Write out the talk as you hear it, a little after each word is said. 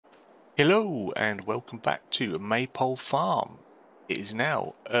Hello and welcome back to Maypole Farm. It is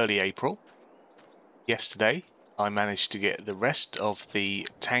now early April. Yesterday I managed to get the rest of the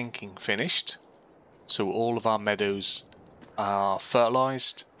tanking finished, so all of our meadows are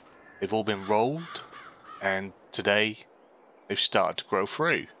fertilised, they've all been rolled, and today they've started to grow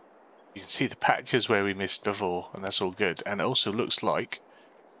through. You can see the patches where we missed before, and that's all good. And it also looks like,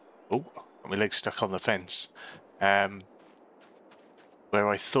 oh, got my leg stuck on the fence, where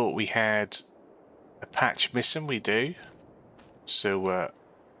I thought we had a patch missing, we do. So at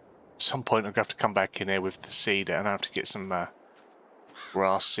some point I'm going to have to come back in here with the seed and I have to get some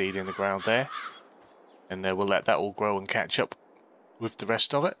grass seed in the ground there. And we'll let that all grow and catch up with the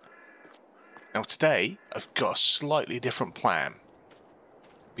rest of it. Now today I've got a slightly different plan,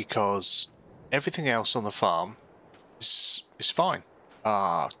 because everything else on the farm is fine.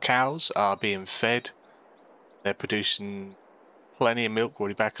 Our cows are being fed. They're producing plenty of milk,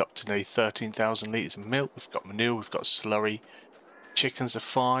 already back up to nearly 13,000 litres of milk. We've got manure, we've got slurry. Chickens are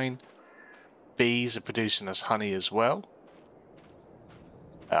fine. Bees are producing us honey as well.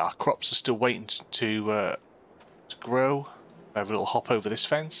 Our crops are still waiting to grow. I have a little hop over this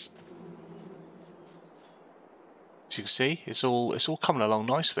fence. As you can see, it's all coming along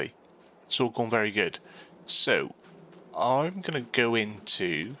nicely. It's all gone very good. So I'm going to go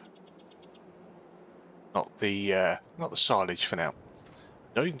into not the silage for now.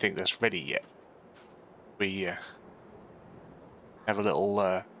 I don't even think that's ready yet. We have a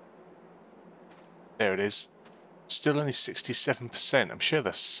little. There it is. Still only 67%. I'm sure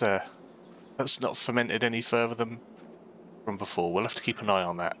that's not fermented any further than from before. We'll have to keep an eye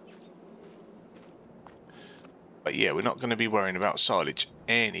on that. But yeah, we're not going to be worrying about silage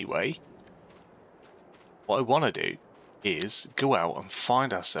anyway. What I want to do is go out and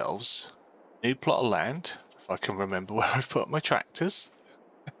find ourselves a new plot of land. If I can remember where I've put my tractors.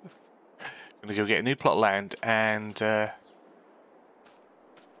 I'm going to go get a new plot of land and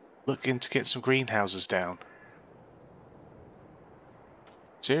looking to get some greenhouses down.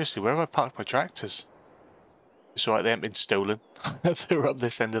 Seriously, where have I parked my tractors? It's alright, they haven't been stolen. They're up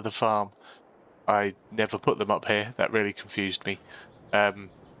this end of the farm. I never put them up here. That really confused me.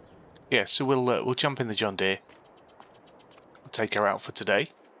 Yeah, so we'll jump in the John Deere. We'll take her out for today.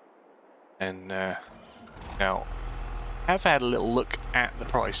 And now, I've had a little look at the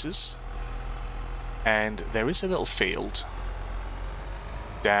prices. And there is a little field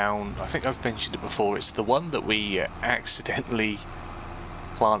down, I think I've mentioned it before, it's the one that we accidentally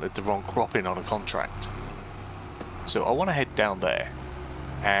planted the wrong crop in on a contract. So I want to head down there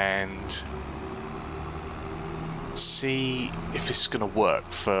and see if it's going to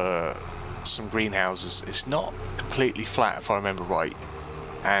work for some greenhouses. It's not completely flat if I remember right,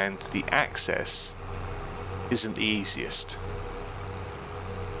 and the access isn't the easiest.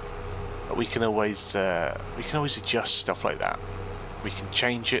 But we can always adjust stuff like that. We can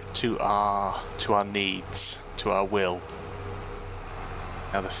change it to our needs, to our will.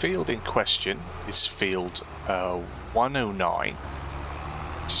 Now the field in question is field 109,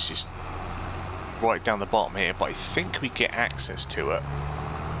 which is just right down the bottom here, but I think we get access to it,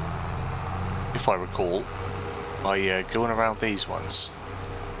 if I recall, by going around these ones.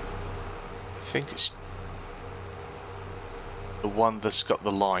 I think it's the one that's got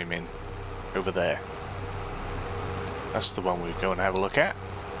the lime in over there. That's the one we're going to have a look at.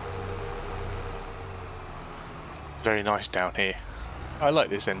 Very nice down here. I like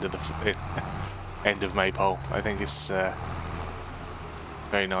this end of the end of Maypole. I think it's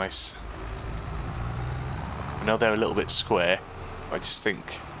very nice. I know they're a little bit square. But I just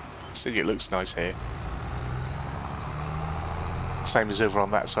think it looks nice here. Same as over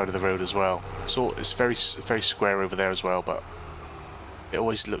on that side of the road as well. It's very square over there as well, but it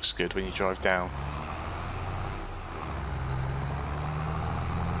always looks good when you drive down.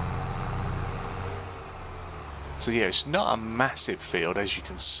 So yeah, it's not a massive field, as you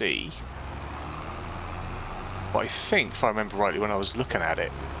can see. But I think, if I remember rightly, when I was looking at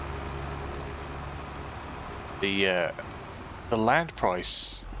it, the land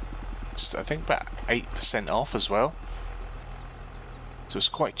price is, I think, about 8% off as well. So it's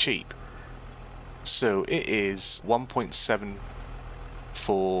quite cheap. So it is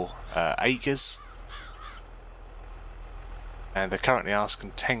 1.74 acres. And they're currently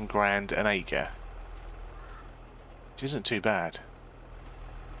asking 10 grand an acre. Which isn't too bad.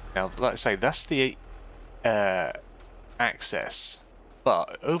 Now, like I say, that's the access.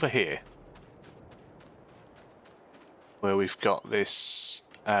 But over here, where we've got this,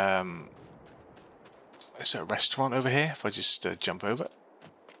 is there a restaurant over here? If I just jump over.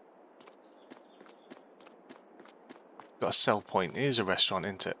 Got a sell point. Here's a restaurant,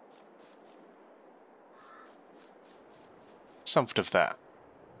 isn't it? something of that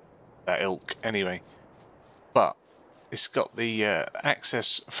ilk anyway. But it's got the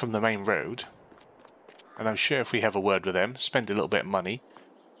access from the main road, and I'm sure if we have a word with them, spend a little bit of money,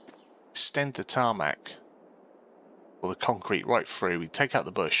 extend the tarmac or the concrete right through, we take out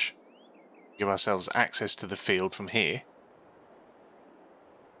the bush, give ourselves access to the field from here,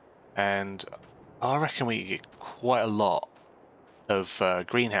 and I reckon we get quite a lot of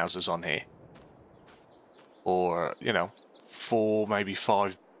greenhouses on here, or you know, 4 maybe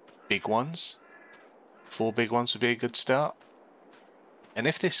 5 big ones. 4 big ones would be a good start. And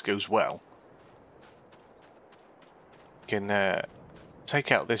if this goes well, we can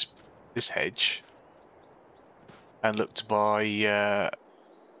take out this hedge and look to buy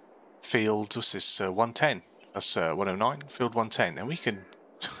field, what's this, 110. That's 109, field 110, and we can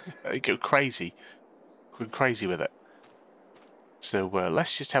go crazy with it. So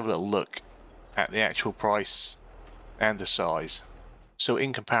let's just have a little look at the actual price and the size. So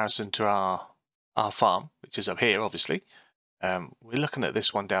in comparison to our farm, which is up here, obviously, we're looking at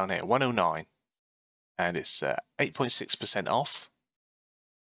this one down here, 109, and it's 8.6% off,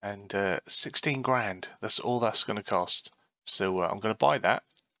 and 16 grand. That's all that's going to cost. So I'm going to buy that,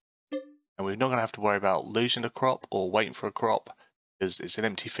 and we're not going to have to worry about losing a crop or waiting for a crop, because it's an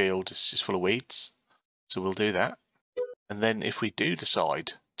empty field, it's just full of weeds. So we'll do that. And then if we do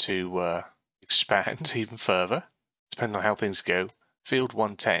decide to expand even further, depending on how things go, field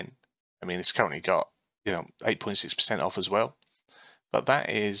 110, I mean, it's currently got, you know, 8.6% off as well, but that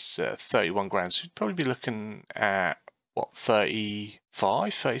is 31 grand. So you'd probably be looking at, what,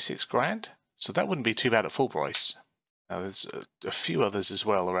 35, 36 grand? So that wouldn't be too bad at full price. Now, there's a few others as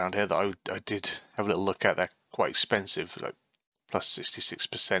well around here that I did have a little look at. They're quite expensive, like plus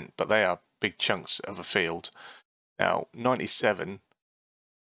 66%, but they are big chunks of a field. Now, 97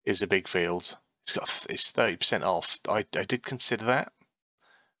 is a big field. It's 30% off. I did consider that,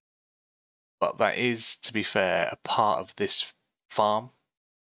 but that is, to be fair, a part of this farm,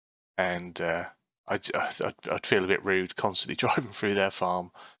 and I'd feel a bit rude constantly driving through their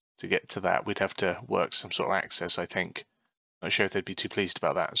farm to get to that. We'd have to work some sort of access, I think. Not sure if they'd be too pleased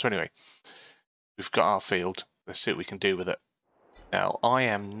about that. So anyway, we've got our field. Let's see what we can do with it. Now, I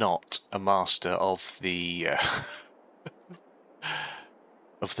am not a master of the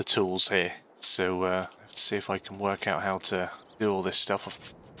of the tools here, so I have to see if I can work out how to do all this stuff.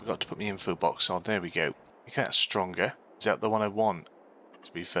 I've forgot to put my info box on. There we go. Make that stronger. Is that the one I want?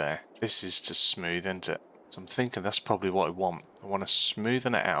 To be fair, this is just smooth, isn't it? So I'm thinking that's probably what I want. I want to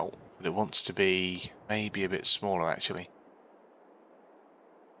smoothen it out, but it wants to be maybe a bit smaller actually.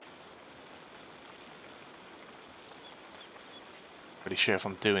 Pretty sure if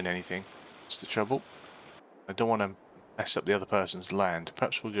I'm doing anything. That's the trouble. I don't want to mess up the other person's land.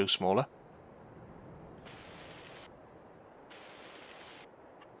 Perhaps we'll go smaller.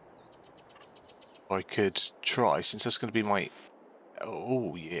 I could try, since that's going to be my...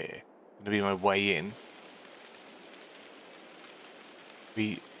 Oh yeah, going to be my way in.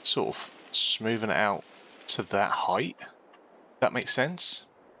 Be sort of smoothing it out to that height. That makes sense.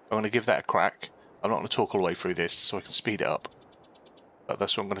 I'm going to give that a crack. I'm not going to talk all the way through this so I can speed it up. But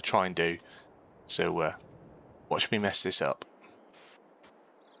that's what I'm going to try and do. So watch me mess this up.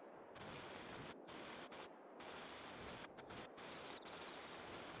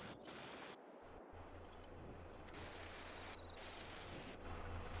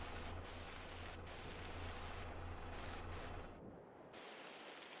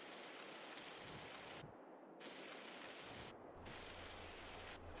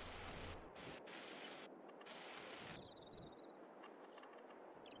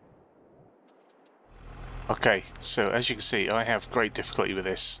 Okay, so as you can see, I have great difficulty with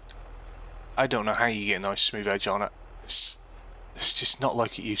this. I don't know how you get a nice smooth edge on it. It's just not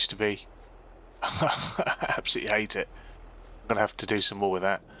like it used to be. I absolutely hate it. I'm going to have to do some more with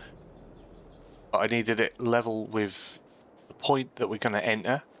that. But I needed it level with the point that we're going to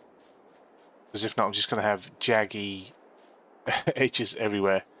enter. Because if not, I'm just going to have jaggy edges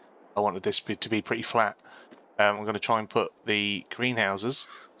everywhere. I wanted this to be pretty flat. I'm going to try and put the greenhouses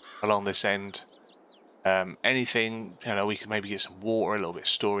along this end. Anything, you know, we can maybe get some water, a little bit of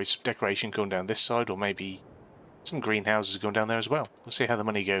storage, some decoration going down this side, or maybe some greenhouses going down there as well. We'll see how the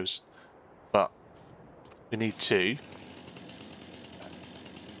money goes. But we need to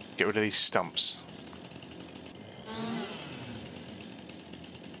get rid of these stumps.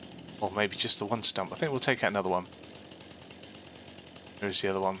 Or maybe just the one stump. I think we'll take out another one. Where's the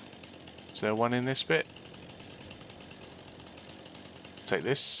other one? Is there one in this bit? Take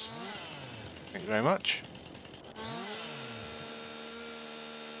this. Thank you very much.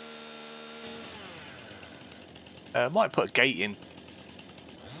 Might put a gate in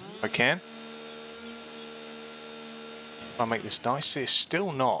if I can. I'll make this nice. It's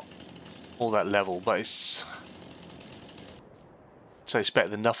still not all that level, but it's... So it's better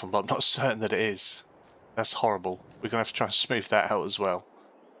than nothing, but I'm not certain that it is. That's horrible. We're going to have to try and smooth that out as well.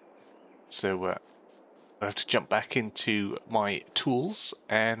 So I have to jump back into my tools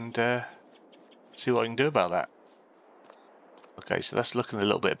and see what I can do about that. Okay, so that's looking a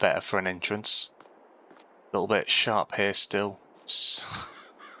little bit better for an entrance. A little bit sharp here still.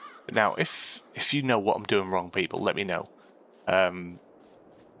 Now, if you know what I'm doing wrong, people, let me know. I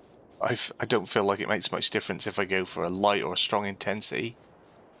don't feel like it makes much difference if I go for a light or a strong intensity.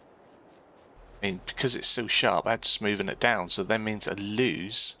 I mean, because it's so sharp, I had to smoothen it down, so that means I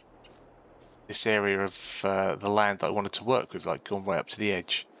lose this area of the land that I wanted to work with, like going right up to the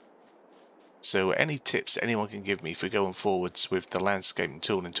edge. So any tips anyone can give me for going forwards with the landscaping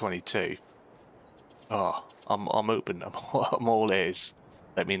tool in 22? Oh, I'm open. I'm all ears.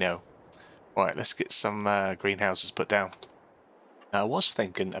 Let me know. Right, let's get some greenhouses put down. Now, I was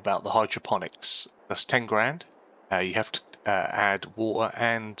thinking about the hydroponics. That's 10 grand. You have to add water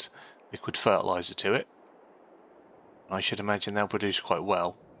and liquid fertilizer to it. I should imagine they'll produce quite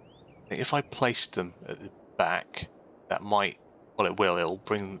well. I think if I placed them at the back, that might, well, it'll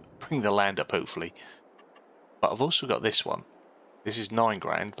bring the land up hopefully. But I've also got this one. This is 9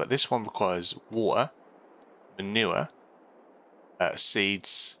 grand, but this one requires water, manure,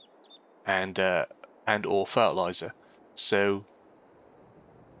 seeds, and or fertilizer. So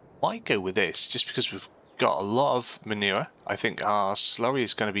might go with this just because we've got a lot of manure. I think our slurry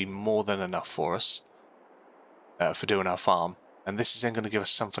is going to be more than enough for us for doing our farm, and this is then going to give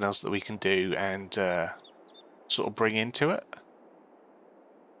us something else that we can do and sort of bring into it.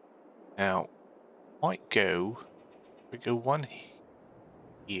 Now might go, we go one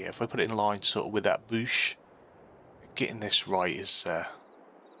here. If I put it in line sort of with that bush, getting this right is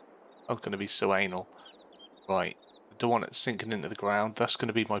not going to be so anal. Right, I don't want it sinking into the ground. That's going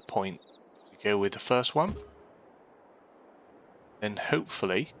to be my point. We go with the first one, then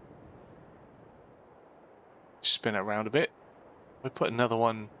hopefully spin it around a bit. We put another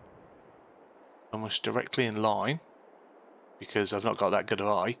one almost directly in line because I've not got that good of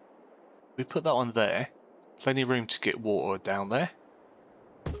eye. We put that one there. Plenty of room to get water down there.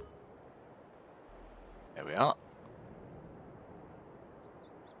 There we are.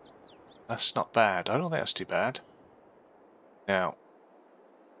 That's not bad. I don't think that's too bad. Now,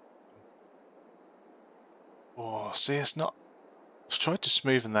 oh, see, it's not. I've tried to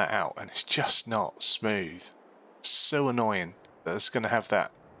smoothen that out, and it's just not smooth. It's so annoying that it's going to have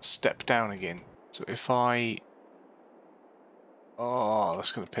that step down again. So if I, oh,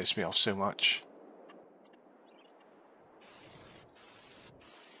 that's going to piss me off so much.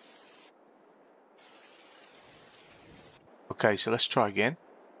 Okay, so let's try again.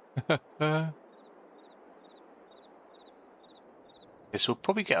 Yes, we'll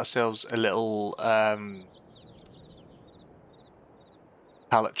probably get ourselves a little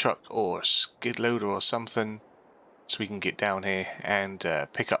pallet truck or a skid loader or something so we can get down here and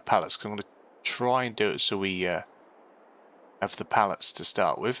pick up pallets. Cause I'm going to try and do it so we have the pallets to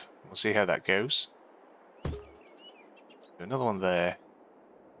start with. We'll see how that goes. Do another one there.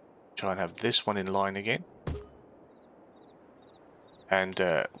 Try and have this one in line again. And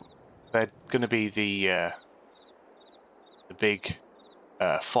they're going to be the big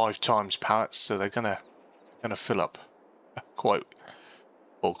 5 times pallets, so they're gonna fill up quite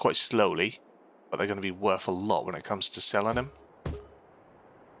slowly, but they're going to be worth a lot when it comes to selling them.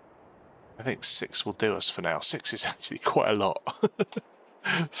 I think 6 will do us for now. 6 is actually quite a lot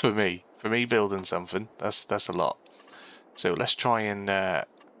for me building something. That's a lot. So let's try and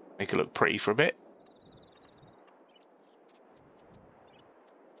make it look pretty for a bit.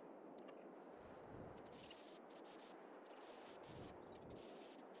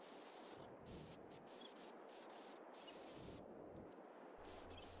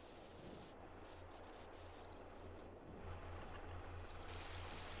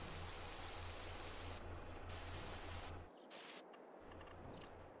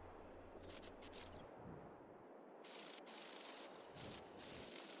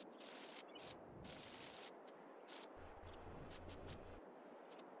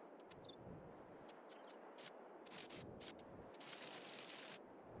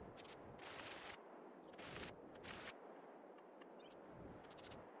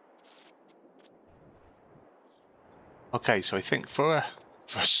 Okay, so I think for a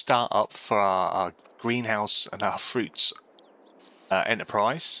start-up for our greenhouse and our fruits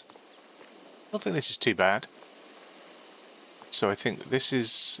enterprise, I don't think this is too bad. So I think this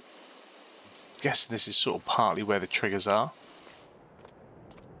is guessing this is sort of partly where the triggers are.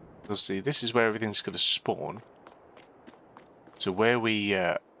 You'll see this is where everything's going to spawn. So where we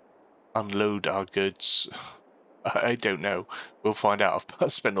unload our goods, I don't know. We'll find out.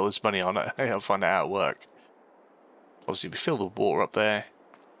 I've spent all this money on it. I'll find out how it works. Obviously, we fill the water up there,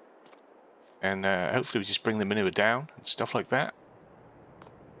 and hopefully we just bring the manure down and stuff like that.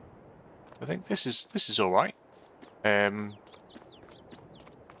 I think this is all right.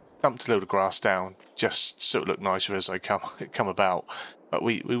 Dumped a load of grass down just so it looked nicer as I come about. But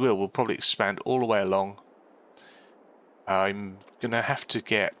we'll probably expand all the way along. I'm gonna have to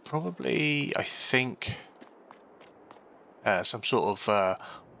get probably, I think, some sort of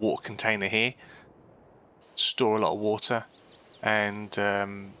water container here. Store a lot of water, and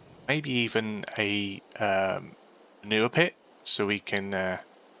maybe even a manure pit so we can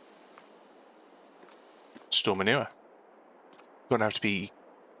store manure. Don't have to be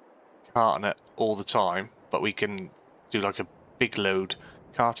carting it all the time, but we can do like a big load,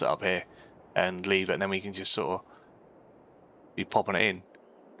 cart it up here and leave it, and then we can just sort of be popping it in.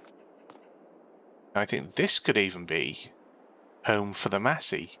 I think this could even be home for the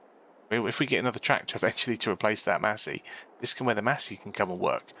Massey. If we get another tractor eventually to replace that Massey, this can where the Massey can come and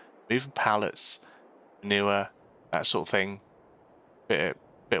work. Moving pallets, manure, that sort of thing. Bit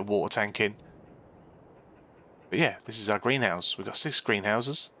of water tanking. But yeah, this is our greenhouse. We've got 6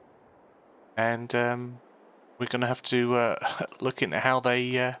 greenhouses, and we're going to have to look into how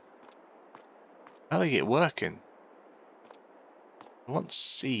they get working. I want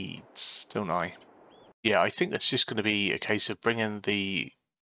seeds, don't I? Yeah, I think that's just going to be a case of bringing the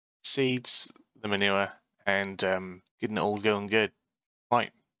seeds, the manure, and getting it all going good.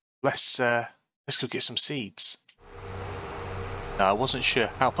 Right, let's go get some seeds. Now, I wasn't sure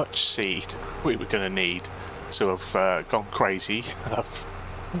how much seed we were going to need, so I've gone crazy. I've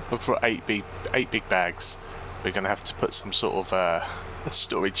brought 8 big bags. We're going to have to put some sort of a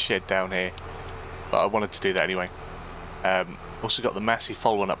storage shed down here, but I wanted to do that anyway. Also got the Massey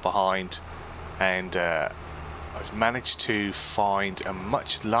following up behind, and I've managed to find a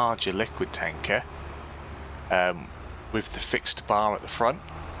much larger liquid tanker with the fixed bar at the front.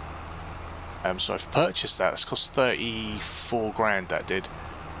 So I've purchased that. It's cost 34 grand, that did.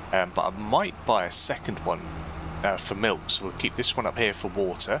 But I might buy a second one for milk. So we'll keep this one up here for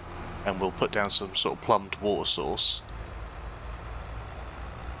water, and we'll put down some sort of plumbed water source.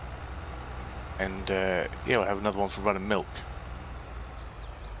 And yeah, we'll have another one for running milk.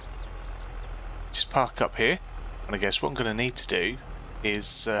 Just park up here, and I guess what I'm going to need to do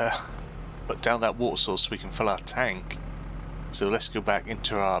is put down that water source so we can fill our tank. So let's go back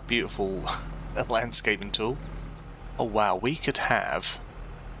into our beautiful landscaping tool. Oh wow, we could have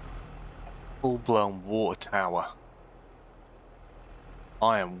a full-blown water tower.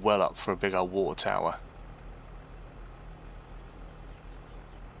 I am well up for a big old water tower.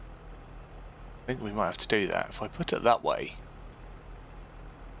 I think we might have to do that. If I put it that way,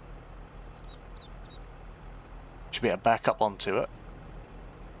 should be able to back up onto it.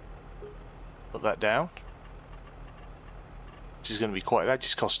 Put that down. This is going to be quite... That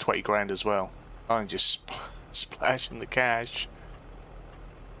just costs 20 grand as well. I'm just splashing the cash.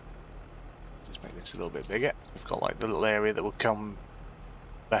 Just make this a little bit bigger. We've got like the little area that will come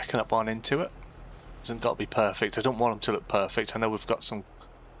backing up on into it. Hasn't got to be perfect. I don't want them to look perfect. I know we've got some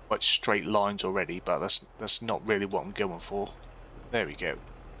quite straight lines already, but that's not really what I'm going for. There we go. And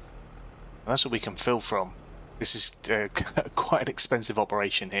that's what we can fill from. This is quite an expensive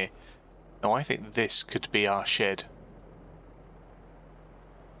operation here. Now I think this could be our shed.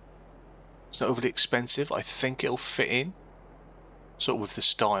 It's not overly expensive. I think it'll fit in, sort of with the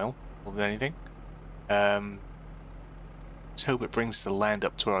style more than anything. Let's hope it brings the land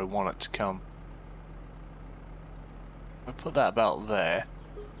up to where I want it to come. I'll put that about there.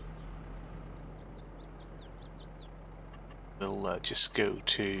 We'll just go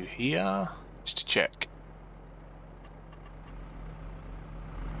to here, just to check.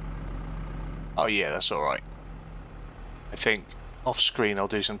 Oh yeah, that's alright. I think off screen I'll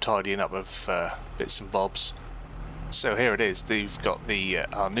do some tidying up of bits and bobs. So here it is. They've got the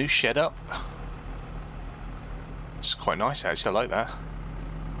our new shed up. It's quite nice actually, I like that.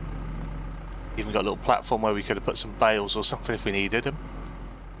 Even got a little platform where we could have put some bales or something if we needed them.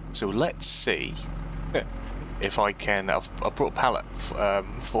 So let's see if I can... I've brought pallet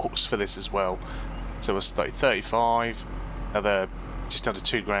forks for this as well. So it's like 35, another just under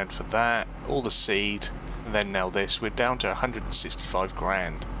 2 grand for that, all the seed, and then now this. We're down to 165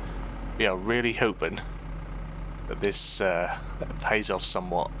 grand. We are really hoping that this pays off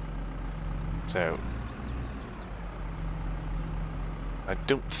somewhat. So I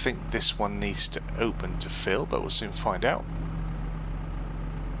don't think this one needs to open to fill, but we'll soon find out.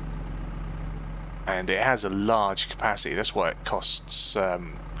 And it has a large capacity, that's why it costs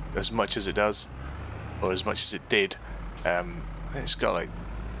as much as it does, or as much as it did. I think it's got like,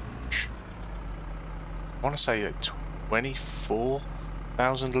 I want to say like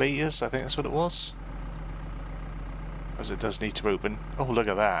 24,000 litres, I think that's what it was. Because it does need to open. Oh, look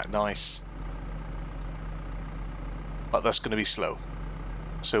at that, nice. But that's going to be slow.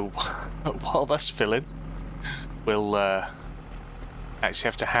 So while that's filling, we'll actually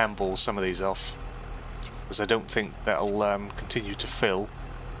have to handball some of these off, because I don't think that'll continue to fill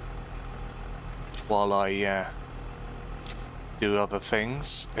while I do other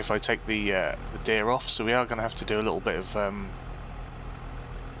things if I take the Deere off. So we are going to have to do a little bit of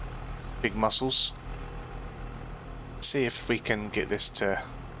big muscles. See if we can get this to...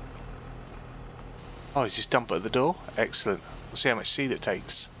 Oh, he's just dumped it at the door. Excellent. We'll see how much seed it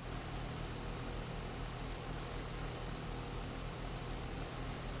takes.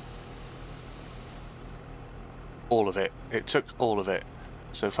 All of it. It took all of it.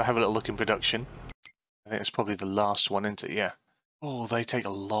 So if I have a little look in production, I think it's probably the last one, isn't it? Yeah. Oh, they take a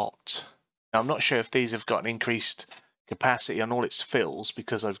lot. Now, I'm not sure if these have got an increased capacity on all its fills,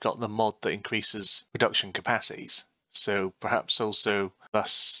 because I've got the mod that increases production capacities. So perhaps also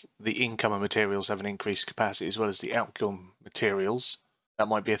thus the incoming materials have an increased capacity as well as the outcome materials. That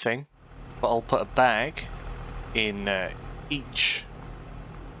might be a thing. But I'll put a bag in each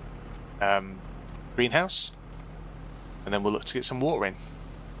greenhouse, and then we'll look to get some water in.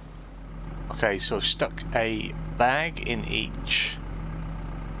 Okay, so I've stuck a bag in each.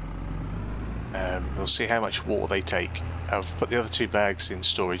 We'll see how much water they take. I've put the other two bags in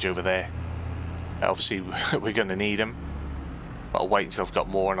storage over there. Obviously we're going to need them, but I'll wait until I've got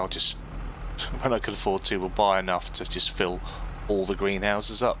more, and I'll just, when I can afford to, we'll buy enough to just fill all the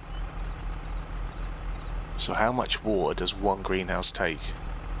greenhouses up. So how much water does one greenhouse take?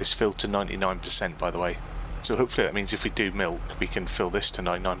 It's filled to 99%, by the way. So hopefully that means if we do milk, we can fill this to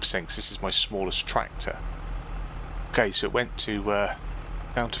 99%, because this is my smallest tractor. Okay, so it went to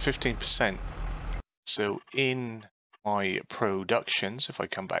down to 15%. So in my productions, if I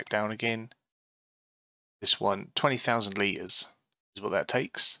come back down again, this one, 20,000 litres is what that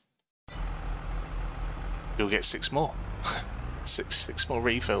takes. You'll get 6 more. six more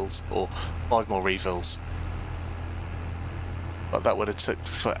refills, or 5 more refills. But that would have took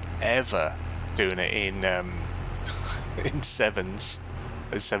forever doing it in in sevens,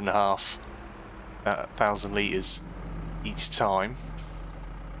 7,500 litres each time.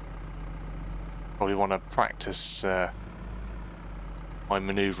 Probably want to practice my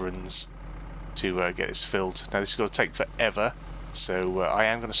manoeuvrings to get this filled. Now this is going to take forever, so I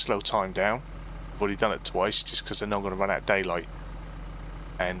am going to slow time down. I've already done it twice just because I know I'm going to run out of daylight,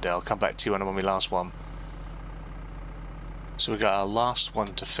 and I'll come back to you when I'm on my last one. So we got our last one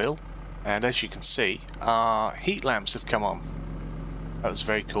to fill, and as you can see, our heat lamps have come on. That was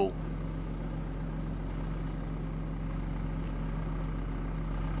very cool.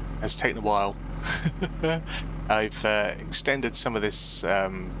 It's taken a while. I've extended some of this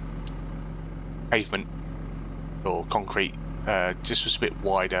pavement or concrete, just was a bit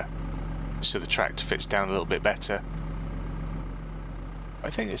wider, so the tractor fits down a little bit better. I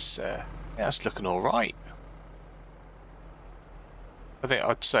think it's yeah, it's looking all right. I think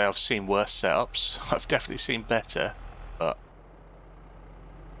I'd say I've seen worse setups. I've definitely seen better, but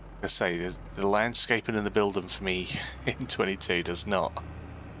like I say, the landscaping and the building for me in 22 does not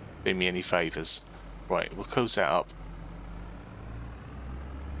do me any favours. Right, we'll close that up.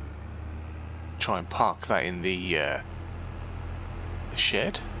 Try and park that in the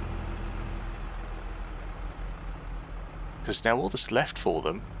shed, because now all that's left for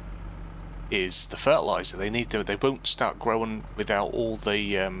them is the fertilizer. They need to. They won't start growing without all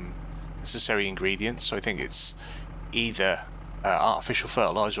the necessary ingredients. So I think it's either artificial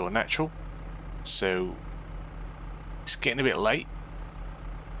fertilizer or natural. So it's getting a bit late.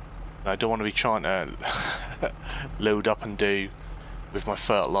 I don't want to be trying to load up and do with my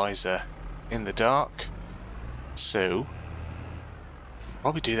fertilizer in the dark, so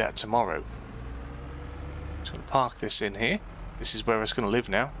probably do that tomorrow. Just going to park this in here. This is where it's going to live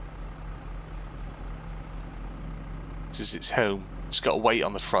now. This is its home. It's got a weight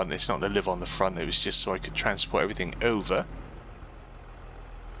on the front. It's not going to live on the front. It was just so I could transport everything over.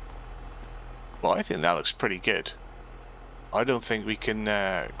 Well, I think that looks pretty good. I don't think we can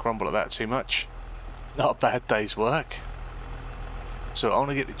grumble at that too much. Not a bad day's work. So I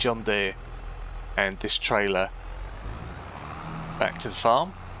want to get the John Deere and this trailer back to the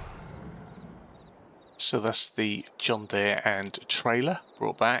farm. So that's the John Deere and trailer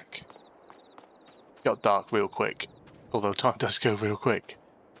brought back. Got dark real quick, although time does go real quick.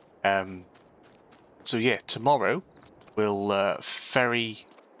 So yeah, tomorrow we'll ferry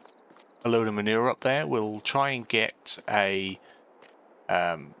a load of manure up there. We'll try and get a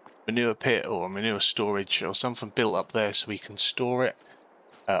manure pit or manure storage or something built up there so we can store it.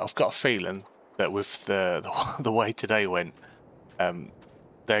 I've got a feeling that with the way today went,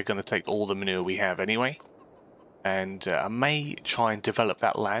 they're going to take all the manure we have anyway. And I may try and develop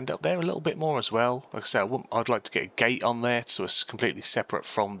that land up there a little bit more as well. Like I said, I'd like to get a gate on there so it's completely separate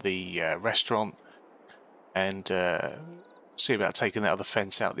from the restaurant. And see about taking that other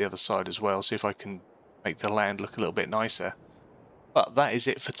fence out the other side as well. See if I can make the land look a little bit nicer. But that is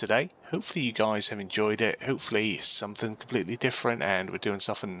it for today. Hopefully you guys have enjoyed it. Hopefully it's something completely different and we're doing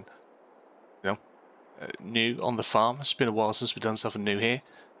something, you know, new on the farm. It's been a while since we've done something new here.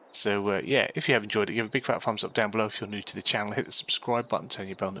 So yeah, if you have enjoyed it, give a big fat thumbs up down below. If you're new to the channel, hit the subscribe button, turn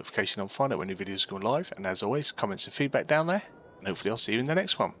your bell notification on, find out when new videos go live. And as always, comments and feedback down there. And hopefully I'll see you in the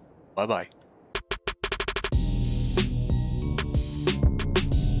next one. Bye bye.